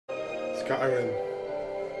Skyrim.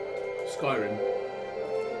 Skyrim.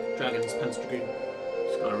 Dragons, Panzer Dragoon.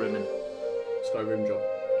 Skyrim. Skyrim job.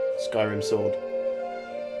 Skyrim sword.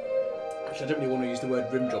 Actually, I don't really want to use the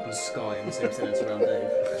word rim job and sky in the same sentence around Dave.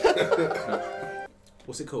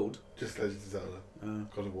 What's it called? Just Legend of Zelda.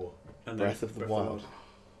 God of War. Breath of the Wild.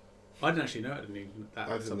 I didn't actually know it. I didn't even that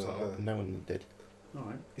I didn't know subtitle. either. No one did.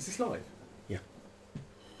 Alright. Is this live? Yeah.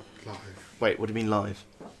 Live. Wait, what do you mean live?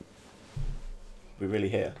 We're really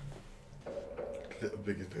here. Little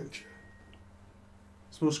Big Adventure.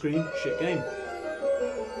 Small screen, shit game.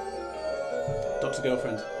 Doctor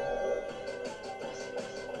Girlfriend.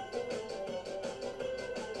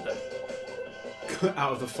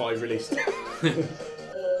 Out of the 5 released.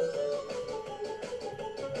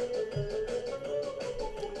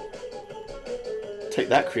 Take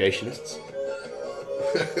that, creationists.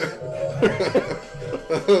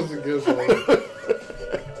 That was a good one.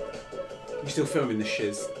 You still filming the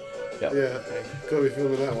shiz? Yep. Yeah. Okay. Gotta be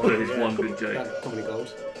filming that But one. it's one good joke. That comedy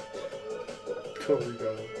gold. Probably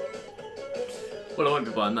go. Well, I won't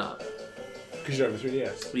be buying that. Because you're over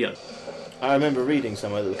 3DS. Yeah. I remember reading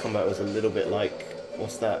somewhere that the combat was a little bit like,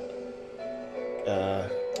 what's that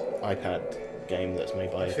iPad game that's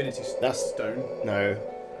made by... Infinity That's... Stone. No,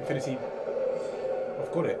 Infinity...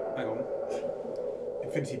 I've got it. Hang on.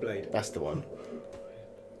 Infinity Blade. that's the one.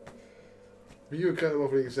 But you were cutting him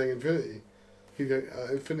off when he was saying Infinity. He'd go,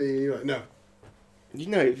 Infinity, and you're like, no. You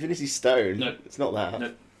know, Infinity Stone. No. It's not that.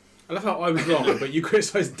 No. I love how I was wrong, but you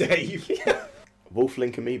criticised Dave. Wolf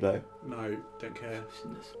Link Amiibo. No, don't care.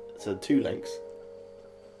 So 2 links.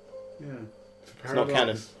 Yeah. It's not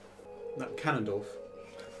canon. No, Ganondorf.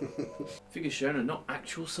 Figures shown are not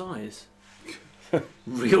actual size.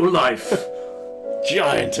 Real life.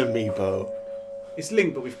 Giant Amiibo. It's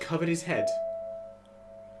Link, but we've covered his head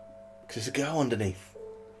Because there's a girl underneath.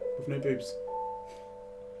 with no boobs.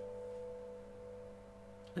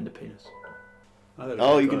 And a penis.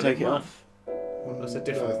 Oh, you can take it off. That's a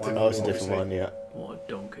different one. Oh, it's a different one, yeah. What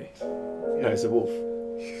a donkey. No, it's a wolf.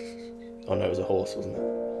 Oh no, it was a horse, wasn't it?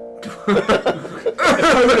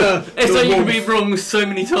 It's like you can be wrong so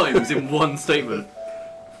many times in one statement.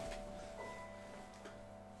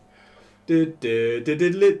 How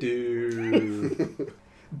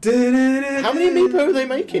many Amiibo are they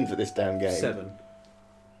making for this damn game? 7.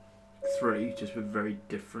 3, just with very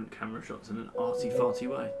different camera shots in an arty-farty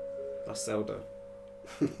way. That's Zelda.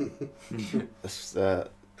 That's,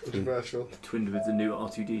 Controversial. Twinned with the new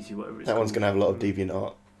R2D2, whatever it's that one's called. going to have a lot of deviant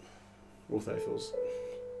art. All 34s.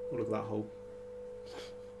 Oh, look at that hole.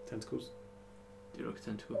 Tentacles. Do you like a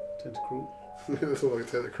tentacle? Tentacruel. That's all I can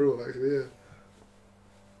tell the cruel, actually, yeah.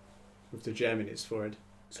 With the gem in its forehead.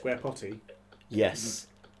 Square potty. Yes.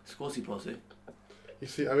 Squatty Posse. You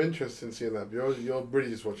see, I'm interested in seeing that, but you're really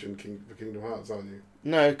just watching the Kingdom Hearts, aren't you?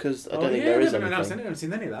 No, because I don't think there is I anything. haven't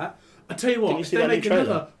seen any of that. I tell you what, Didn't you if see they that new make trailer?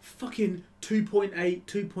 another fucking 2.8,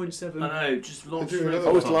 2.7. I know, just launch They're doing for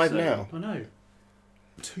another Oh, it's live now. I know.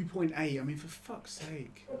 2.8, I mean, for fuck's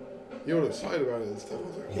sake. You're all excited about it and stuff,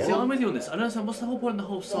 aren't you? Yeah. See, I'm with you on this. I don't understand. What's the whole point of the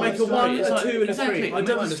whole side Make a story? 1, It's a like- 2 and a exactly. 3. I Make don't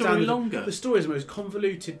the understand. story longer. The story is the most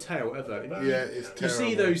convoluted tale ever. Yeah, it's You terrible.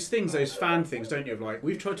 see those things, those fan things, don't you? Of like,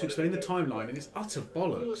 we've tried to explain the timeline and it's utter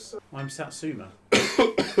bollocks. I'm Satsuma.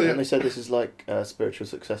 And they said this is like spiritual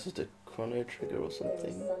successor to Chrono Trigger or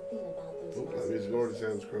something. Oh, that music already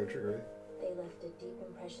sounds Chrono Trigger. They left a deep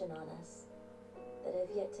impression on us that have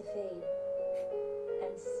yet to fade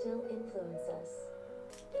and still influence us.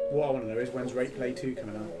 What I want to know is when's Rate Play 2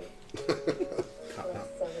 coming out? Cut that.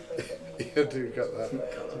 Yeah, do cut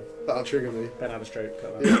that. That'll trigger me. Ben had a stroke.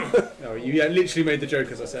 Cut that. No, you literally made the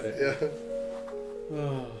joke as I said it. Yeah.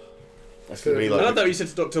 Oh. That's going to be I love like... that you said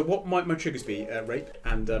to Doctor, what might my triggers be? Rape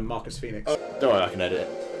and Marcus Phoenix. Don't worry, I can edit it.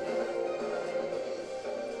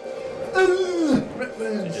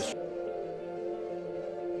 Just...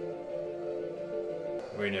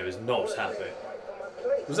 Mourinho is not happy.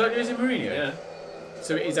 Was that Jose Mourinho? Yeah.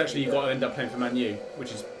 So it is actually you've got to end up playing for Man U,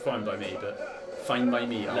 which is fine by me, but fine by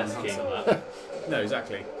me. Less Alan keen Hudson. on that. No,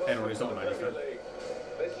 exactly. Anyone who's not a Man U fan.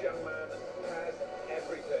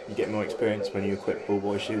 You get more experience when you equip ball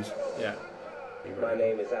boy shoes. Yeah. My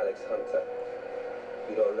name is Alex Hunter.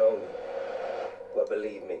 You don't know me, but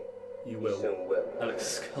believe me, You you will. soon will.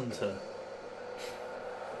 Alex Hunter.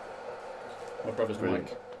 My brother's Brilliant.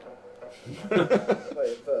 Mike. Play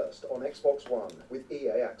it first on Xbox One with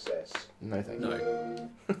EA Access. No, thank you. No.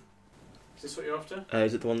 Is this what you're after?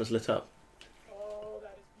 Is it the one that's lit up?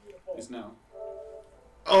 It's now.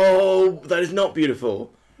 Oh, that is not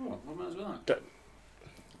beautiful. Oh, what matters with that? Don't-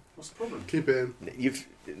 What's the problem? Keep it in. You've...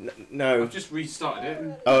 No. I've just restarted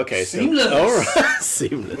it. Oh, okay. Seamless. So, all right.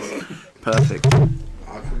 Seamless. Perfect.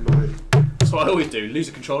 I can That's what I always do. Lose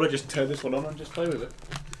a controller, just turn this one on and just play with it.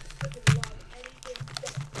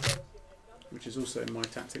 Which is also my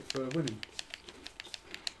tactic for winning.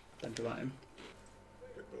 Don't do that him.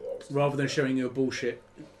 Rather than showing you a bullshit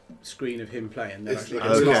screen of him playing, they're actually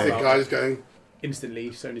It's the guys going. instantly.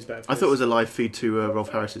 Sony's better. For I thought it was a live feed to Rolf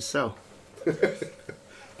Harris's cell.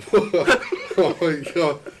 Oh my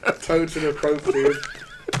god, totally inappropriate.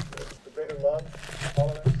 The greater love,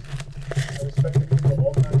 tolerance, and respect for people of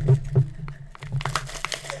all kinds.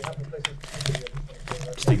 And happy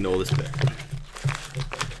places. Just ignore this bit.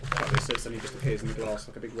 Like this, so it suddenly just appears in the glass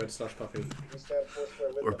like a big red slush puppy. We stand foursquare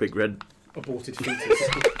with Or a them. big red. Aborted fetus.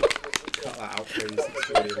 Cut that out, please. It's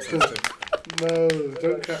really insensitive. No,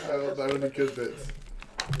 don't cut out the only good bits.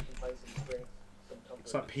 We can find some strength, some comfort.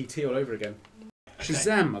 It's like PT all over again.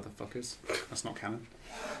 Shazam, motherfuckers. That's not canon.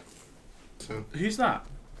 So, Who's that?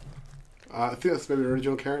 I think that's maybe an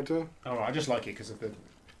original character. Oh, I just like it because of the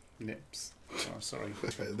nips. Oh, sorry.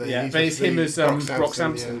 He's Yeah, but it's him as Brock Brock Sampson,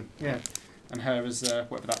 Sampson. Yeah. And her as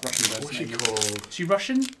whatever that Russian yeah. girl's What's she name is. called? Is she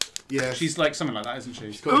Russian? Yeah, She's like something like that, isn't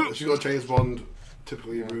she? she's got James Bond,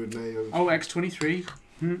 typically rude name. Of, Oh, X-23.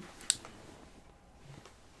 Hmm.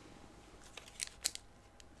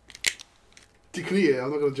 you can eat it.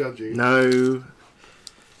 I'm not going to judge you. No.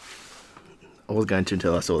 I was going to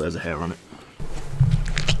until I saw there was a hair on it.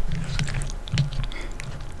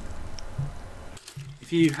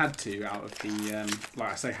 If you had to, out of the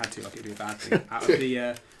like I say, had to, like it'd be a bad thing. Out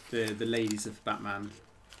of the ladies of Batman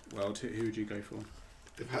world, who would you go for?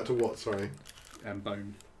 If I had to what? Sorry.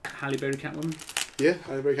 Bone. Halle Berry Catwoman. Yeah,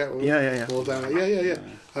 Halle Berry Catwoman. Yeah. Falls down. Yeah.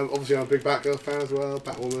 Obviously, I'm a big Batgirl fan as well.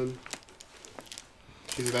 Batwoman.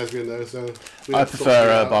 She's a lesbian though, so. we I have to sort prefer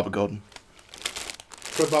it out. Barbara Gordon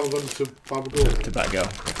From Barbara Gordon to Barbara Gordon. to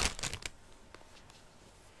Batgirl.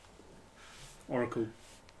 Oracle.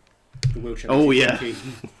 The wheelchair. Oh, yeah. monkey.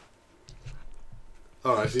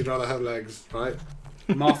 Alright, so you'd rather have legs, right?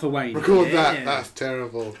 Martha Wayne. Record Yeah. that. That's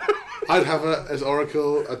terrible. I'd have her as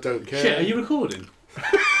Oracle. I don't care. Shit, are you recording?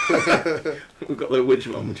 We've got the which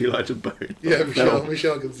one would you like to bone? Yeah, No.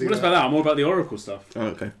 Michelle can see What that. about that? I'm more about the Oracle stuff. Oh,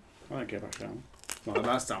 okay. I don't care about that one. Well,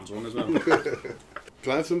 that sounds wrong as well.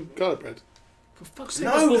 Can I have some garlic bread? For fuck's sake,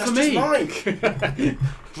 that's all for me.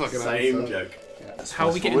 Fucking Same answer. joke. How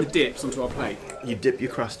are we getting the dips onto our plate? You dip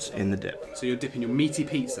your crusts in the dip. So you're dipping your meaty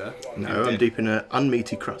pizza. in No, I'm dip. dipping an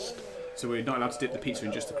unmeaty crust. So we're not allowed to dip the pizza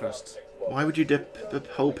in just the crust. Why would you dip the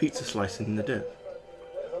whole pizza slice in the dip?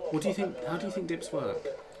 What do you think? How do you think dips work?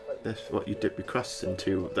 That's what you dip your crusts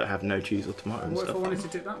into that have no cheese or tomato and What if I stuff. wanted to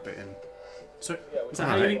dip that bit in? So is that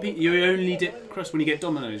how you eat pizza? You only dip crust when you get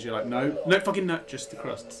Domino's. You're like, no, fucking no, just the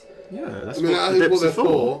crusts. Yeah, that's I mean, that what is the what dips they're are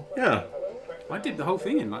for. for. Yeah. I dip the whole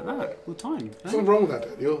thing in like that all the time. There's nothing wrong with that,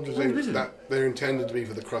 Daniel. I'm just Oh, saying isn't? that they're intended to be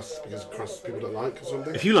for the crust because crust people don't like or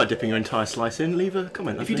something. If you like dipping your entire slice in, leave a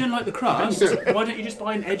comment. If you don't like the crust, why don't you just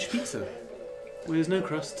buy an edge pizza where there's no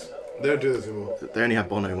crust? They don't do this anymore. They only have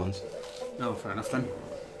Bono ones. No, fair enough then.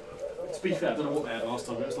 To be fair, I don't know what they had last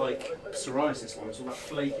time. It was like psoriasis one. It was all that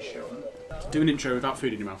flaky shit on it. Do an intro without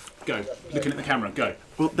food in your mouth. Go. Looking at the camera. Go.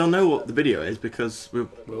 Well, they'll know what the video is because Will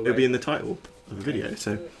it'll they? be in the title of the video.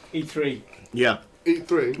 So E3. yeah, Eat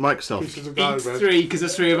three Microsoft. pieces of garlic bread. E3 because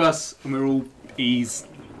there's three of us and we're all E's.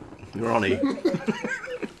 We're on E.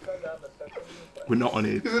 We're not on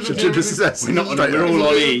E. it Should a- just assess. We're not on Straight it. We're away. all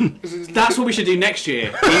on E. This is- That's what we should do next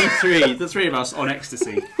year. E3. The three of us on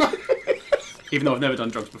ecstasy. Even though I've never done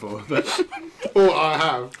drugs before, but Or I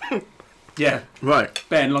have. yeah. Right.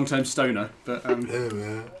 Ben, long-time stoner, but Yeah,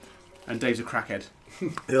 man. and Dave's a crackhead. Yeah,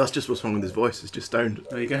 that's just what's wrong with his voice. It's just stoned.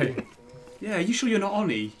 There you go. Yeah, you sure you're not on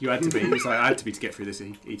E? You had to be. He was like, I had to be to get through this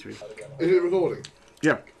E3. Is it recording?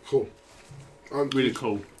 Yeah. Cool. Really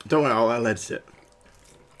cool. Don't worry, I'll edit it.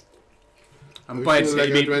 And Have by you seen the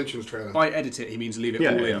edit, Lego he Dimensions trailer? by edit it, he means leave it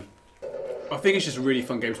Yeah, all yeah, in. I think it's just a really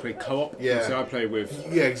fun game to play co-op. Yeah. So I play with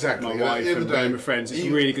Yeah, exactly. my wife At the end and of the day, playing with friends. It's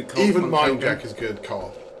even- really good co-op. Even fun Mind co-op Jack is good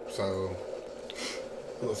co-op. So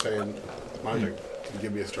I'm not saying Mind Jack can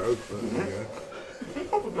give me a stroke, but there you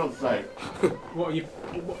go. For God's sake. What are you?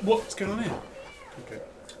 What's going on here? Okay.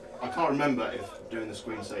 I can't remember if doing the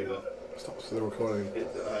screensaver. Stops the recording.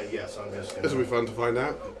 Yes, I'm just going This will be fun to find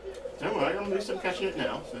out. Don't worry, I'm at least catching it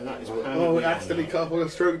now. So that is Oh, we accidentally cut off one of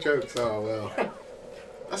the stroke jokes. Oh well.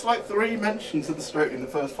 That's like 3 mentions of the stroke in the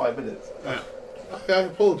first 5 minutes. I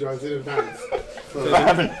apologise in advance. I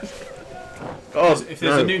haven't. Oh, If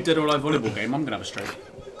there's a new Dead or Alive volleyball game, I'm gonna have a stroke.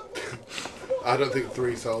 I don't think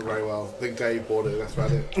 3 sold very well. I think Dave bought it, that's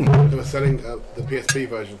about it. They were selling the PSP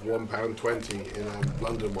version for £1.20 in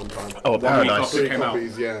London one time. Oh, week Paradise. after 3 came out.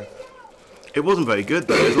 copies, yeah. It wasn't very good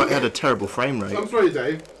though. It was like it had a terrible frame rate. I'm sorry,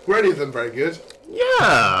 Dave. Were any of them very good?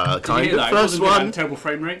 Yeah, Did you kind hear of. that? It First wasn't good, one. terrible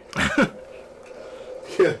frame rate.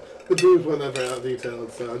 Yeah, the boobs weren't that very out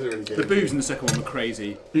detailed, so I didn't really get The it. boobs in the second one were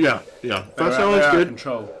crazy. Yeah. They First were one out- was they were out of good.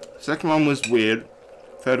 control. Second one was weird.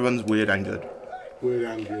 Third one's weird and good. Weird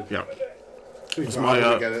and good. Yeah. That's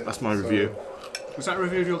That's my review. Was that a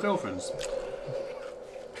review of your girlfriend's?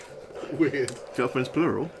 Weird. Girlfriend's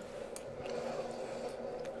plural.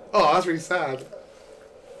 Oh, that's really sad.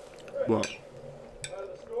 What?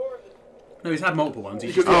 No, he's had multiple ones.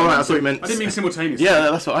 Because- Oh right, I thought you meant. I didn't mean simultaneously. Yeah,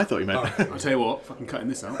 that's what I thought you meant. I'll tell you what, fucking cutting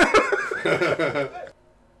this out. Oh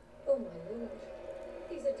my lord.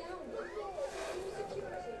 He's a downer.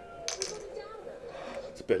 Security. He's on a downer.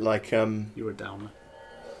 It's a bit like You're a downer.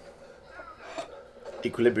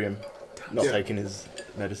 Equilibrium, not Yeah. taking his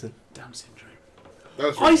medicine. Down syndrome. That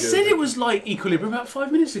was really I good. said it was like Equilibrium about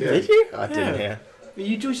 5 minutes ago. Yeah. Did you? I Yeah. didn't hear.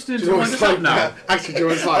 You just didn't Do you know what wind it's us up like now. now? Actually, do you know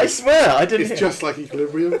what it's I like? swear, I didn't It's hear. just like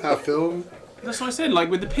Equilibrium, that film. That's what I said, like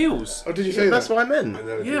with the pills. Oh, did you say That's that? what I meant. I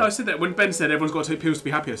never Yeah, did. I said that when Ben said everyone's got to take pills to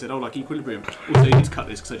be happy. I said, oh, like Equilibrium. Also, you need to cut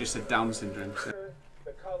this because I just said Down syndrome. So.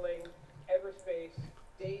 The culling, Everspace,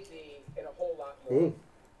 Daisy, and a whole lot more. Ooh.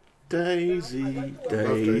 Daisy,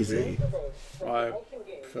 Daisy. I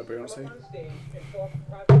prefer Beyonce.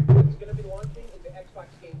 It's going to be launching into Xbox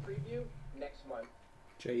Game Preview next month.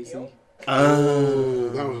 Jay-Z. Oh,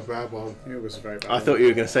 that was a bad one. It was very bad. I thought you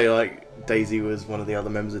were going to say like Daisy was one of the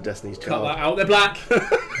other members of Destiny's Cut Child. that out, they're black.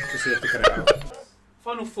 Just so you have to cut it out.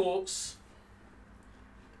 Final thoughts?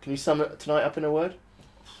 Can you sum it tonight up in a word?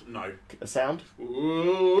 No. A sound?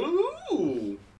 Ooh.